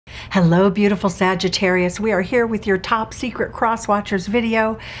Hello, beautiful Sagittarius. We are here with your top secret cross watchers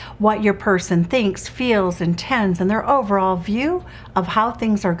video, what your person thinks, feels, intends, and their overall view of how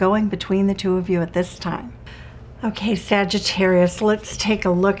things are going between the two of you at this time. Okay, Sagittarius, let's take a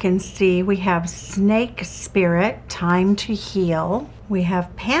look and see. We have Snake Spirit, time to heal. We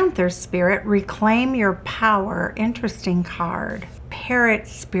have Panther Spirit, reclaim your power. Interesting card. Parrot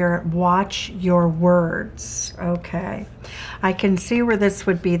Spirit, watch your words. Okay, I can see where this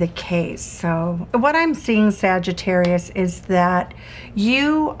would be the case. So what I'm seeing, Sagittarius, is that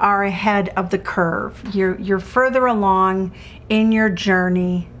you are ahead of the curve. You're further along in your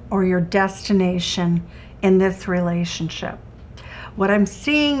journey or your destination in this relationship. What I'm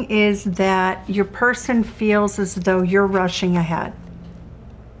seeing is that your person feels as though you're rushing ahead.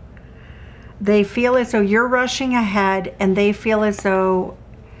 They feel as though you're rushing ahead, and they feel as though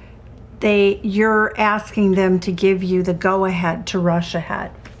you're asking them to give you the go-ahead to rush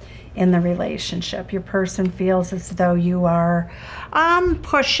ahead in the relationship. Your person feels as though you are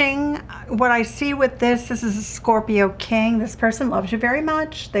pushing. What I see with this is a Scorpio King. This person loves you very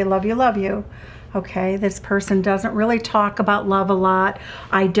much. They love you, love you. Okay, this person doesn't really talk about love a lot.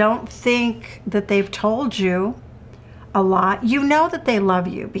 I don't think that they've told you a lot. You know that they love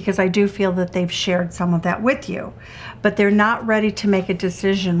you because I do feel that they've shared some of that with you, but they're not ready to make a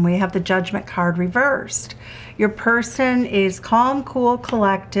decision. We have the Judgment card reversed. Your person is calm, cool,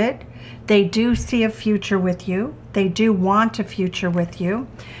 collected. They do see a future with you. They do want a future with you,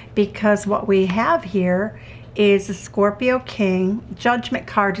 because what we have here is a Scorpio King. Judgment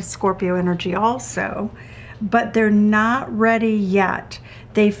card is Scorpio energy also, but they're not ready yet.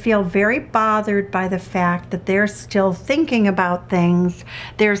 They feel very bothered by the fact that they're still thinking about things.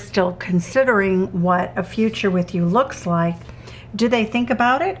 They're still considering what a future with you looks like. Do they think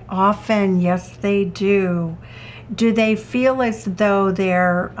about it? Often, yes, they do. Do they feel as though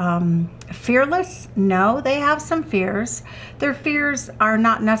they're fearless? No, they have some fears. Their fears are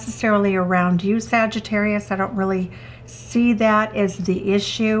not necessarily around you, Sagittarius. I don't really see that as the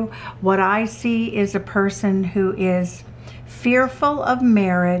issue. What I see is a person who is fearful of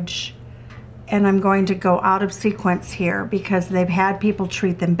marriage, and I'm going to go out of sequence here because they've had people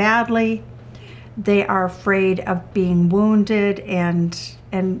treat them badly. They are afraid of being wounded and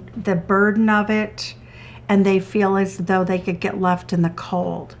the burden of it, and they feel as though they could get left in the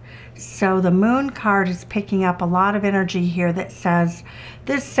cold. So the Moon card is picking up a lot of energy here that says,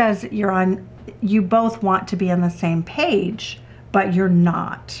 this says you both want to be on the same page, but you're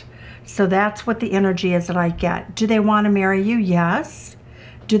not. So that's what the energy is that I get. Do they want to marry you? Yes.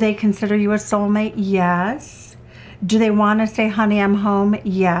 Do they consider you a soulmate? Yes. Do they want to say, honey, I'm home?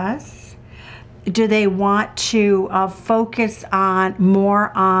 Yes. Do they want to focus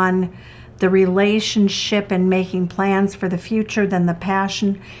more on the relationship and making plans for the future than the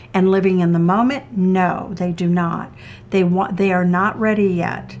passion and living in the moment? No, they do not. They are not ready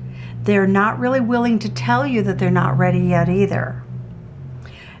yet. They're not really willing to tell you that they're not ready yet either.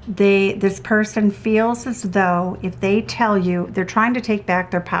 This person feels as though if they tell you, they're trying to take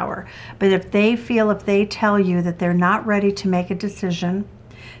back their power, but if they tell you that they're not ready to make a decision,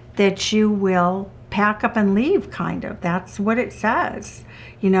 that you will pack up and leave, kind of. That's what it says.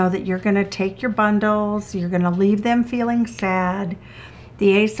 You know, that you're going to take your bundles, you're going to leave them feeling sad.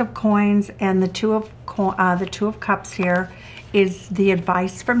 The Ace of Coins and the Two of Cups here is the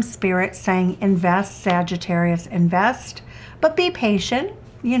advice from Spirit saying, invest, Sagittarius, invest, but be patient.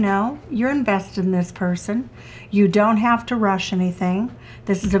 You know, you're invested in this person. You don't have to rush anything.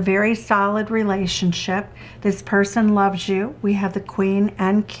 This is a very solid relationship. This person loves you. We have the Queen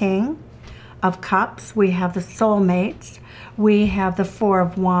and King of Cups. We have the soulmates. We have the Four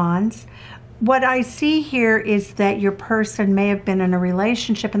of Wands. What I see here is that your person may have been in a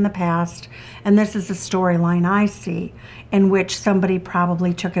relationship in the past, and this is a storyline I see, in which somebody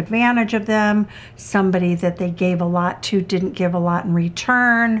probably took advantage of them, somebody that they gave a lot to didn't give a lot in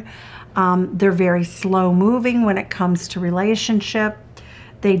return. They're very slow moving when it comes to relationship.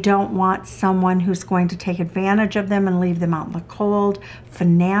 They don't want someone who's going to take advantage of them and leave them out in the cold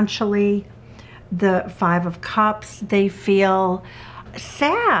financially. The Five of Cups, they feel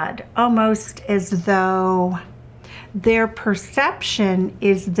sad, almost as though their perception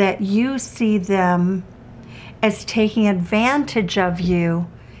is that you see them as taking advantage of you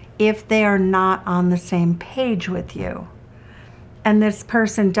if they are not on the same page with you. And this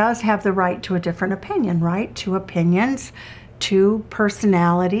person does have the right to a different opinion, right? Two opinions, two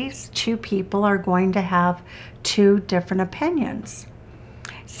personalities, two people are going to have two different opinions.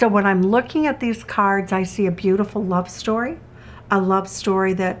 So when I'm looking at these cards, I see a beautiful love story. A love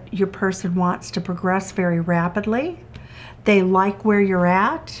story that your person wants to progress very rapidly. They like where you're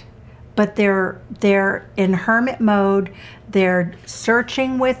at. but they're in hermit mode. They're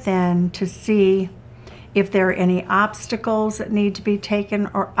searching within to see if there are any obstacles that need to be taken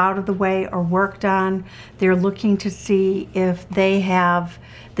or out of the way or worked on. They're looking to see if they have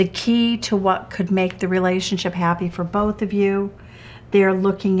the key to what could make the relationship happy for both of you. They're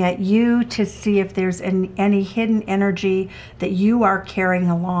looking at you to see if there's any hidden energy that you are carrying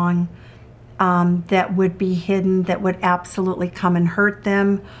along that would be hidden, that would absolutely come and hurt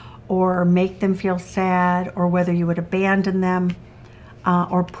them or make them feel sad, or whether you would abandon them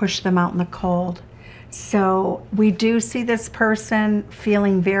or push them out in the cold. So we do see this person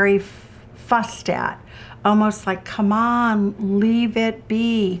feeling very fussed at, almost like, come on, leave it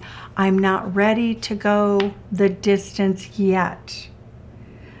be. I'm not ready to go the distance yet.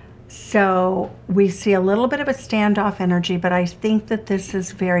 So we see a little bit of a standoff energy, but I think that this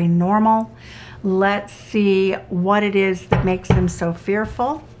is very normal. Let's see what it is that makes them so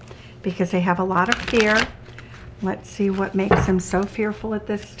fearful, because they have a lot of fear. Let's see what makes them so fearful at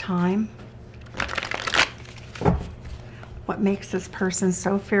this time. What makes this person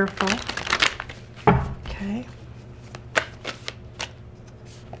so fearful? Okay.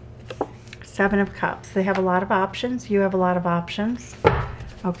 Seven of Cups. They have a lot of options. You have a lot of options.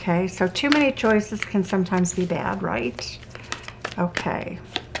 Okay, so too many choices can sometimes be bad, right? Okay.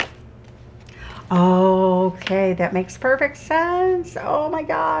 Okay, that makes perfect sense. Oh my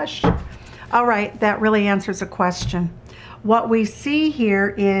gosh. All right, that really answers a question. What we see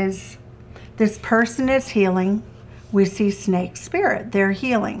here is this person is healing. We see snake spirit, they're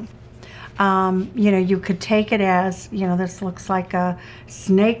healing. You know, you could take it as, you know, this looks like a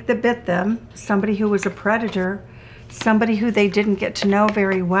snake that bit them, somebody who was a predator, somebody who they didn't get to know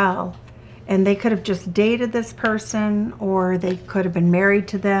very well. And they could have just dated this person, or they could have been married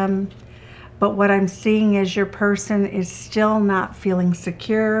to them. But what I'm seeing is your person is still not feeling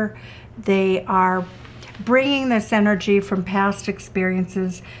secure. They are bringing this energy from past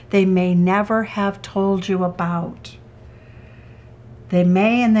experiences they may never have told you about. They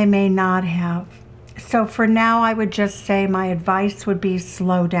may and they may not have. So for now, I would just say my advice would be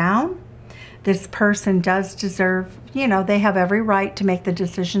slow down. This person does deserve, you know, they have every right to make the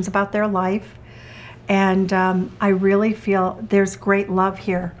decisions about their life. And I really feel there's great love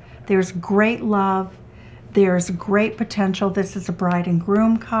here. There's great love. There's great potential. This is a bride and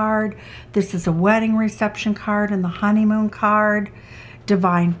groom card. This is a wedding reception card and the honeymoon card.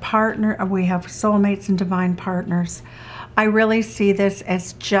 Divine partner. We have soulmates and divine partners. I really see this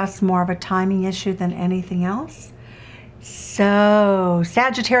as just more of a timing issue than anything else. So,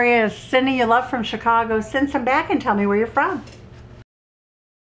 Sagittarius, sending you love from Chicago. Send some back and tell me where you're from.